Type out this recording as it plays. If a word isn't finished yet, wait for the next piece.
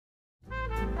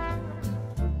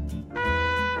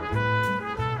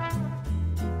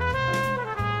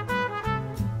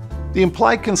The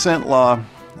implied consent law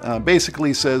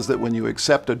basically says that when you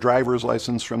accept a driver's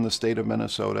license from the state of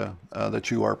Minnesota,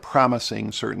 that you are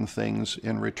promising certain things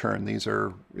in return.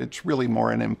 It's really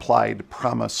more an implied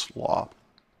promise law.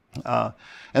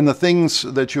 And the things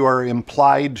that you are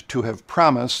implied to have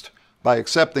promised by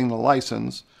accepting the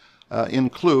license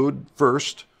include,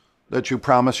 first, that you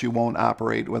promise you won't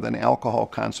operate with an alcohol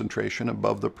concentration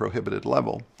above the prohibited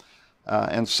level.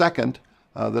 And second,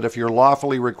 that if you're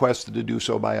lawfully requested to do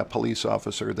so by a police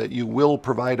officer, that you will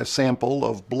provide a sample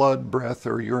of blood, breath,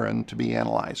 or urine to be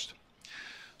analyzed.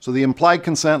 So the implied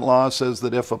consent law says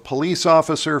that if a police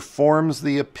officer forms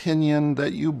the opinion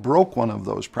that you broke one of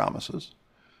those promises,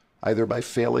 either by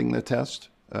failing the test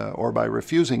or by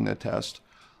refusing the test,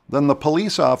 then the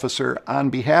police officer, on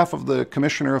behalf of the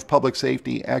Commissioner of Public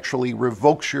Safety, actually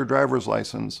revokes your driver's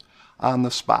license on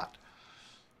the spot.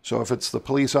 So if it's the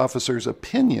police officer's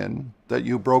opinion that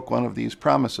you broke one of these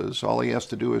promises, all he has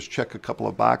to do is check a couple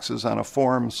of boxes on a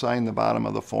form, sign the bottom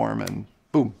of the form, and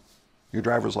boom, your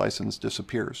driver's license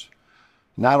disappears.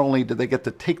 Not only do they get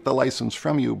to take the license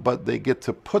from you, but they get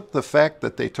to put the fact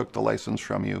that they took the license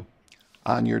from you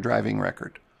on your driving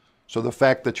record. So the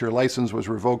fact that your license was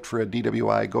revoked for a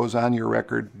DWI goes on your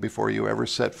record before you ever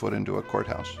set foot into a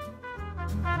courthouse.